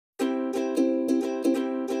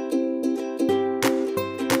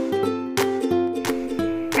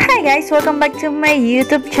Hi guys! Welcome back to my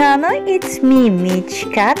YouTube channel. It's me, Mitch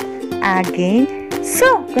Cat, again.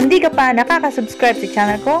 So, kung di ka pa nakaka-subscribe sa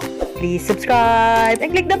channel ko, please subscribe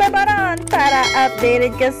and click the bell button para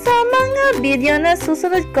updated ka sa mga video na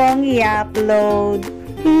susunod kong i-upload.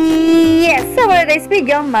 Yes! So, for today's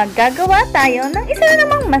video, magagawa tayo ng isa na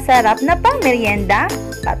namang masarap na pang merienda,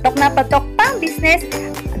 patok na patok pang business,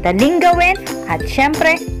 madaling gawin, at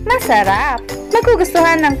syempre, masarap.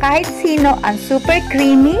 Magugustuhan ng kahit sino ang super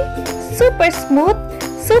creamy, super smooth,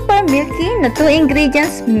 super milky na 2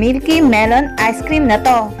 ingredients milky melon ice cream na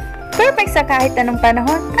to. Perfect sa kahit anong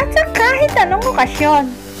panahon at sa kahit anong okasyon.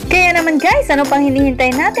 Kaya naman guys, ano pang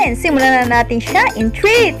hinihintay natin? Simulan na natin siya in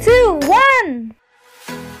 3, 2, 1!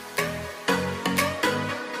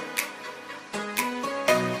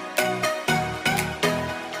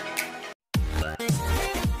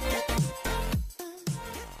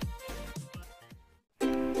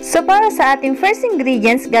 So, para sa ating first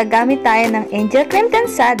ingredients, gagamit tayo ng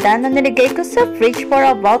kremdensada na nilagay ko sa fridge for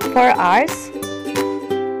about 4 hours.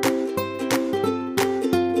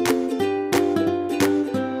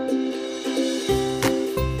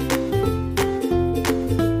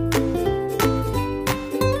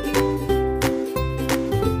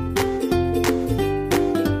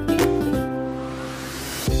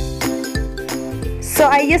 So,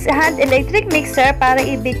 I use a hand electric mixer para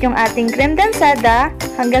i-beat yung ating kremdensada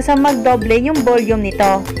hanggang sa magdoble yung volume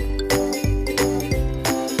nito.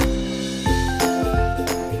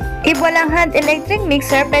 If walang hand electric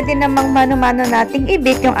mixer, pwede namang mano-mano nating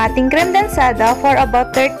i-beat yung ating kremdensada for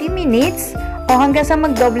about 30 minutes o hanggang sa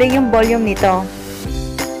magdoble yung volume nito.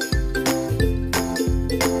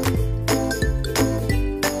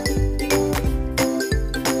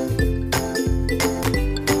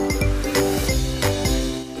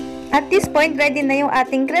 At this point, ready na yung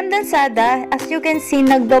ating kremdensada. As you can see,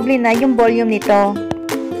 nagdoble na yung volume nito.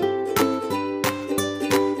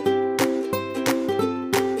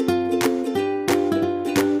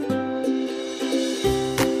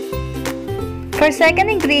 For second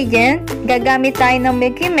ingredient, gagamit tayo ng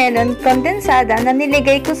milky melon condensada na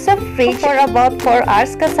niligay ko sa fridge for about 4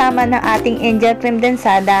 hours kasama ng ating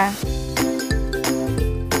kremdensada.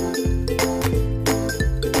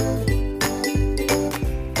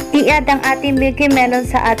 I-add ang ating milky melon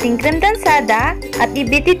sa ating kremdensada at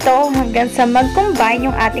i-beat ito hanggang sa mag-combine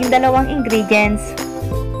yung ating dalawang ingredients.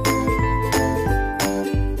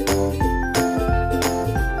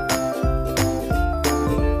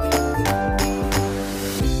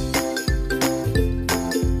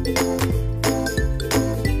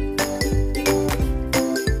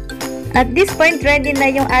 At this point, ready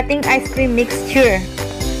na yung ating ice cream mixture.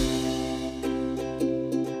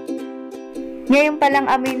 Ngayon palang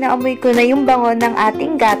amoy na amoy ko na yung bango ng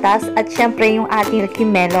ating gatas at syempre yung ating milky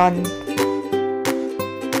melon.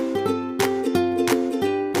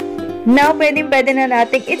 Now, pwede na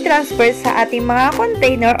natin i-transfer sa ating mga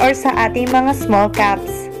container or sa ating mga small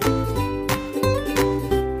cups.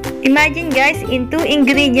 Imagine guys, in 2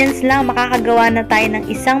 ingredients lang makakagawa na tayo ng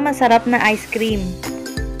isang masarap na ice cream.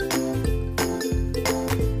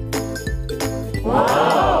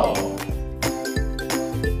 Wow!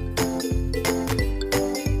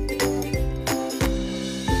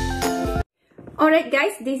 Alright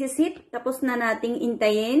guys, this is it. Tapos na nating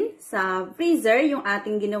intayin sa freezer yung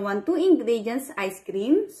ating ginawang 2 ingredients ice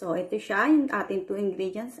cream. So, ito siya, yung ating 2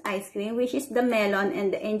 ingredients ice cream, which is the melon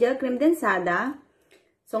and the kremdensada.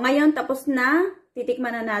 So, ngayon, tapos na.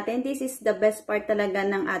 Titikman na natin. This is the best part talaga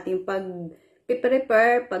ng ating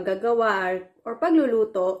pag-prepare, paggagawa, or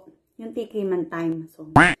pagluluto, yung tikiman time. So,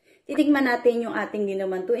 titikman natin yung ating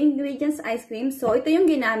ginawang 2 ingredients ice cream. So, ito yung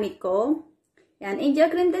ginamit ko. Yan,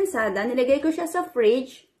 kremdensada, nilagay ko siya sa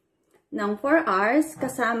fridge ng 4 hours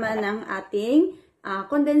kasama ng ating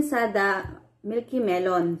condensada milky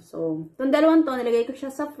melon. So, itong dalawang to, nilagay ko siya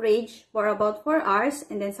sa fridge for about 4 hours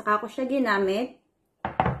and then saka ko siya ginamit.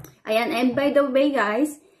 Ayan, and by the way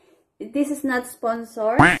guys, this is not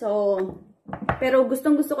sponsored. So, pero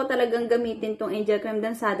gustong-gusto ko talagang gamitin tong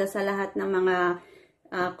kremdensada sa lahat ng mga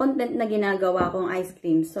content na ginagawa kong ice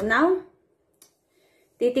cream. So, now,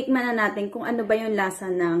 titikman na natin kung ano ba yung lasa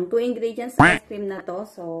ng 2 ingredients ice cream na to.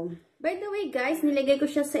 So, by the way guys, nilagay ko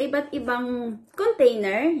siya sa iba't ibang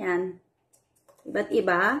container. Yan. Iba't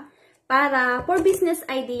iba. Para, for business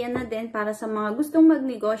idea na din para sa mga gustong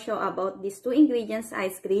magnegosyo about these 2 ingredients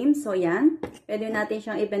ice cream. So, yan. Pwede natin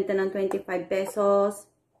siyang ibenta ng 25 pesos,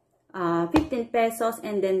 15 pesos,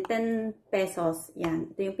 and then 10 pesos.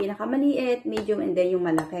 Yan. Ito yung pinakamaliit, medium, and then yung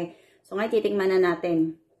malaki. So, ngayon titikman na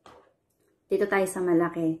natin. Dito tayo sa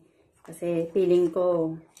malaki. Kasi feeling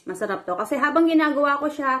ko masarap to. Kasi habang ginagawa ko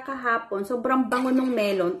siya kahapon, sobrang bango ng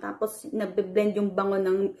melon. Tapos, nagbe-blend yung bango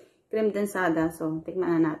ng kremdensada. So,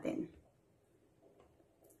 tikman na natin.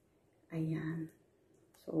 Ayan.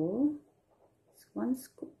 So, one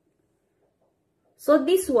scoop. So,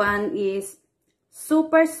 this one is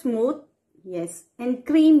super smooth. Yes. And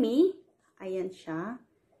creamy. Ayan siya.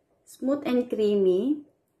 Smooth and creamy.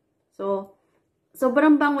 So,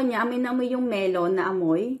 sobrang bango niya. Amin na amoy yung melon na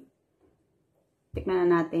amoy. Tikman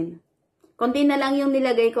na natin. Konti na lang yung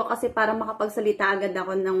nilagay ko kasi para makapagsalita agad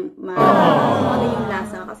ako ng ano yung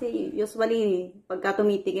lasa. Kasi usually, pagka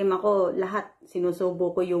tumitikim ako, lahat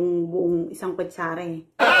sinusubo ko yung buong isang kutsara eh.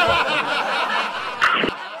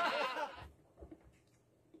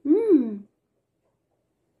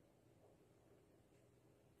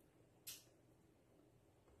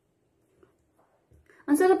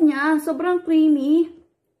 Ang sarap niya, sobrang creamy.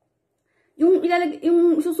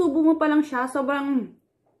 Yung susubo mo pa lang siya, sobrang,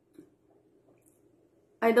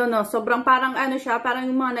 I don't know, sobrang parang ano siya,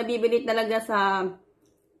 parang yung mga nabibili talaga sa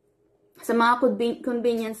mga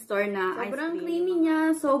convenience store na sobrang creamy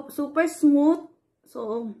niya, so super smooth.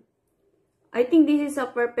 So, I think this is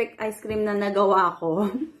a perfect ice cream na nagawa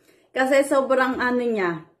ko. Kasi sobrang ano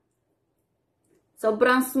niya,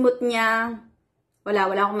 sobrang smooth niya.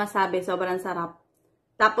 Wala akong masabi, sobrang sarap.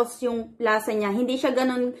 Tapos yung lasa niya, hindi siya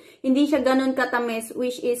ganun katamis,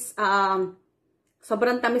 which is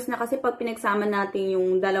sobrang tamis na kasi pag pinagsama natin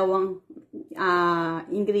yung dalawang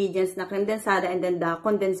ingredients na kremdensada and then the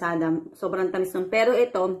condensada, sobrang tamis nun. Pero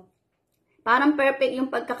ito, parang perfect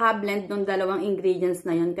yung pagkaka-blend ng dalawang ingredients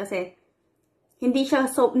na yun kasi hindi siya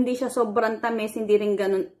sobrang tamis, hindi rin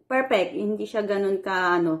ganun perfect, hindi siya ganun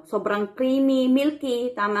ka sobrang creamy,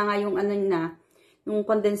 milky, tama nga yung ano na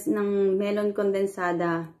ng melon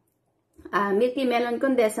condensada, milky melon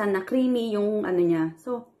condensada na creamy yung ano niya.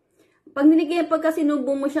 So, pagka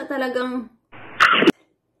sinubo mo siya talagang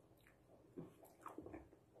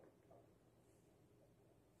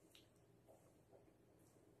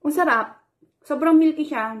ang sarap. Sobrang milky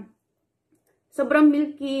siya. Sobrang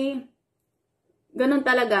milky. Ganun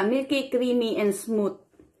talaga. Milky, creamy, and smooth.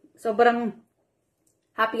 Sobrang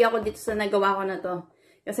happy ako dito sa nagawa ko na to.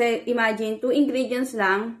 Kasi imagine, 2 ingredients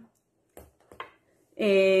lang,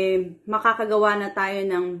 makakagawa na tayo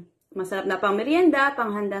ng masarap na pang merienda,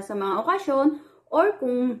 panghanda sa mga okasyon, or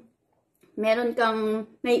kung meron kang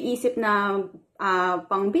naiisip na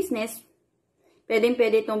pang business,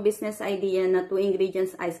 pwede itong business idea na 2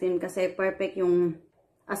 ingredients ice cream kasi perfect yung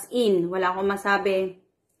as in, wala akong masabi.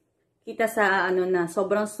 Kita sa na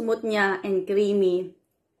sobrang smooth niya and creamy.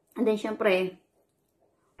 And then syempre,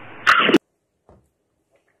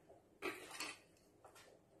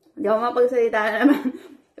 hindi ako mapagsalita na naman.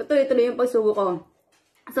 Tuloy-tuloy yung pagsubo ko.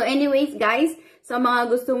 So anyways guys, sa mga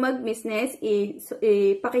gusto mag-business,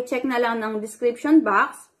 paki-check na lang ng description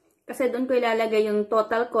box. Kasi doon ko ilalagay yung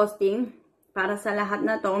total costing para sa lahat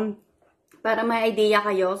na to. Para may idea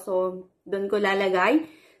kayo. So, doon ko lalagay.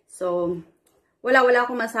 So, wala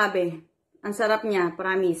akong masabi. Ang sarap niya,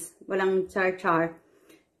 promise. Walang char-char.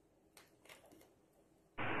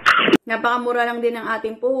 Napakamura lang din ng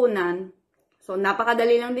ating puhunan. So,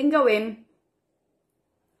 napakadali lang din gawin.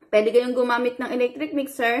 Pwede kayong gumamit ng electric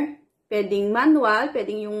mixer. Pwedeng manual.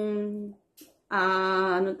 Pwedeng yung,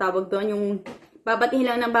 anong tawag doon? Yung babatihin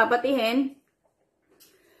lang ng babatihin.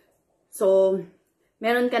 So,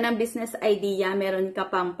 meron ka ng business idea. Meron ka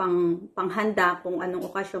pang panghanda kung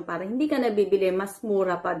anong okasyon para hindi ka nabibili. Mas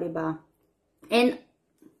mura pa, diba? And,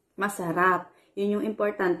 masarap. Yun yung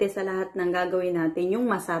importante sa lahat ng gagawin natin. Yung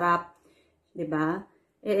masarap. Diba?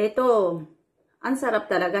 Ito, ang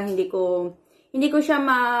sarap talaga. Hindi ko siya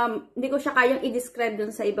kayang i-describe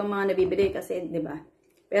dun sa ibang mga nabibili kasi, 'di ba?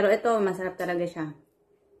 Pero ito, masarap talaga siya.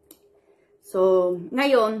 So,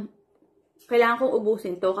 ngayon, kailangan kong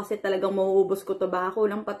ubusin to kasi talagang mauubos ko to. Baka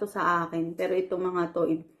kulang pa to sa akin. Pero itong mga to,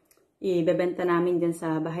 ibebenta namin dyan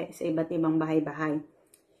sa iba't ibang bahay-bahay.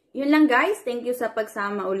 Yun lang guys. Thank you sa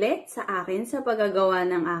pagsama ulit sa akin sa paggagawa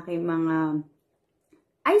ng aking mga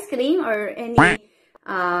ice cream or any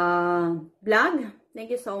vlog. Thank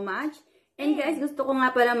you so much. And guys, gusto ko nga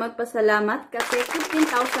pala magpasalamat kasi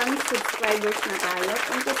 15,000 subscribers na tayo.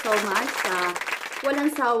 Thank you so much sa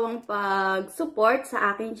walang sawang pag-support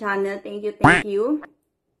sa aking channel. Thank you.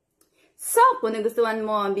 So, kung nagustuhan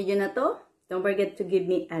mo ang video na to, don't forget to give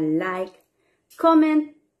me a like,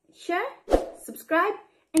 comment, share, subscribe,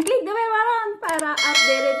 and click the bell button para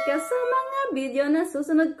updated ka sa mga video na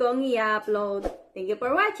susunod kong i-upload. Thank you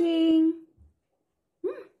for watching!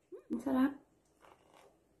 Masarap.